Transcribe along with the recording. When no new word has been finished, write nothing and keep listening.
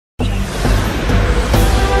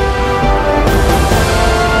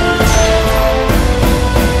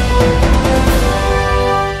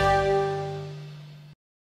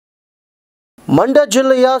ಮಂಡ್ಯ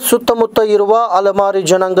ಜಿಲ್ಲೆಯ ಸುತ್ತಮುತ್ತ ಇರುವ ಅಲೆಮಾರಿ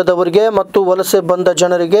ಜನಾಂಗದವರಿಗೆ ಮತ್ತು ವಲಸೆ ಬಂದ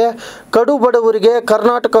ಜನರಿಗೆ ಕಡು ಬಡವರಿಗೆ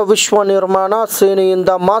ಕರ್ನಾಟಕ ವಿಶ್ವ ನಿರ್ಮಾಣ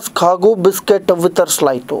ಸೇನೆಯಿಂದ ಮಾಸ್ಕ್ ಹಾಗೂ ಬಿಸ್ಕೆಟ್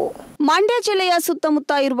ವಿತರಿಸಲಾಯಿತು. ಮಂಡ್ಯ ಜಿಲ್ಲೆಯ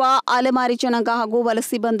ಸುತ್ತಮುತ್ತ ಇರುವ ಅಲೆಮಾರಿ ಜನಾಂಗ ಹಾಗೂ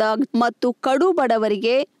ವಲಸೆ ಬಂದ ಮತ್ತು ಕಡು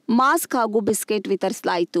ಬಡವರಿಗೆ ಮಾಸ್ಕ್ ಹಾಗೂ ಬಿಸ್ಕೆಟ್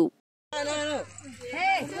ವಿತರಿಸಲಾಯಿತು.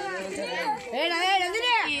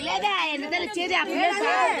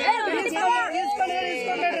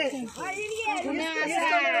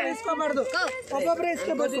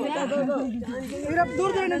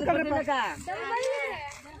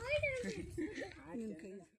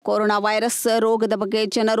 ಕೊರೋನಾ ವೈರಸ್ ರೋಗದ ಬಗ್ಗೆ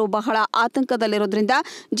ಜನರು ಬಹಳ ಆತಂಕದಲ್ಲಿರೋದ್ರಿಂದ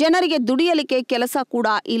ಜನರಿಗೆ ದುಡಿಯಲಿಕ್ಕೆ ಕೆಲಸ ಕೂಡ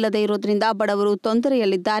ಇಲ್ಲದೆ ಇರೋದ್ರಿಂದ ಬಡವರು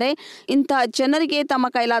ತೊಂದರೆಯಲ್ಲಿದ್ದಾರೆ. ಇಂತಹ ಜನರಿಗೆ ತಮ್ಮ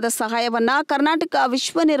ಕೈಲಾದ ಸಹಾಯವನ್ನ ಕರ್ನಾಟಕ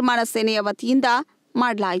ವಿಶ್ವ ನಿರ್ಮಾಣ ಸೇನೆಯ ವತಿಯಿಂದ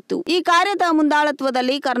ಮಾಡಲಾಯಿತು. ಈ ಕಾರ್ಯದ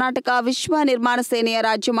ಮುಂದಾಳತ್ವದಲ್ಲಿ ಕರ್ನಾಟಕ ವಿಶ್ವ ನಿರ್ಮಾಣ ಸೇನೆಯ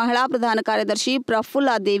ರಾಜ್ಯ ಮಹಿಳಾ ಪ್ರಧಾನ ಕಾರ್ಯದರ್ಶಿ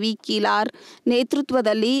ಪ್ರಫುಲ್ಲಾ ದೇವಿ ಕೀಲಾರ್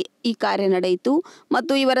ನೇತೃತ್ವದಲ್ಲಿ ಈ ಕಾರ್ಯ ನಡೆಯಿತು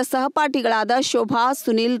ಮತ್ತು ಇವರ ಸಹಪಾಠಿಗಳಾದ ಶೋಭಾ,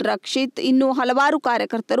 ಸುನಿಲ್, ರಕ್ಷಿತ್ ಇನ್ನೂ ಹಲವಾರು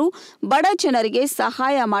ಕಾರ್ಯಕರ್ತರು ಬಡ ಜನರಿಗೆ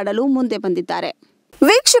ಸಹಾಯ ಮಾಡಲು ಮುಂದೆ ಬಂದಿದ್ದಾರೆ.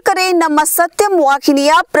 ವೀಕ್ಷಕರೇ, ನಮ್ಮ ಸತ್ಯಂ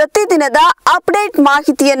ವಾಹಿನಿಯ ಪ್ರತಿದಿನದ ಅಪ್ಡೇಟ್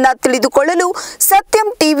ಮಾಹಿತಿಯನ್ನ ತಿಳಿದುಕೊಳ್ಳಲು ಸತ್ಯಂ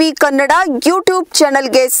ಟಿವಿ ಕನ್ನಡ ಯೂಟ್ಯೂಬ್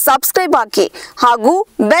ಚಾನೆಲ್ಗೆ ಸಬ್ಸ್ಕ್ರೈಬ್ ಆಗಿ ಹಾಗೂ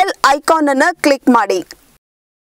ಬೆಲ್ ಐಕಾನ್ ಅನ್ನು ಕ್ಲಿಕ್ ಮಾಡಿ.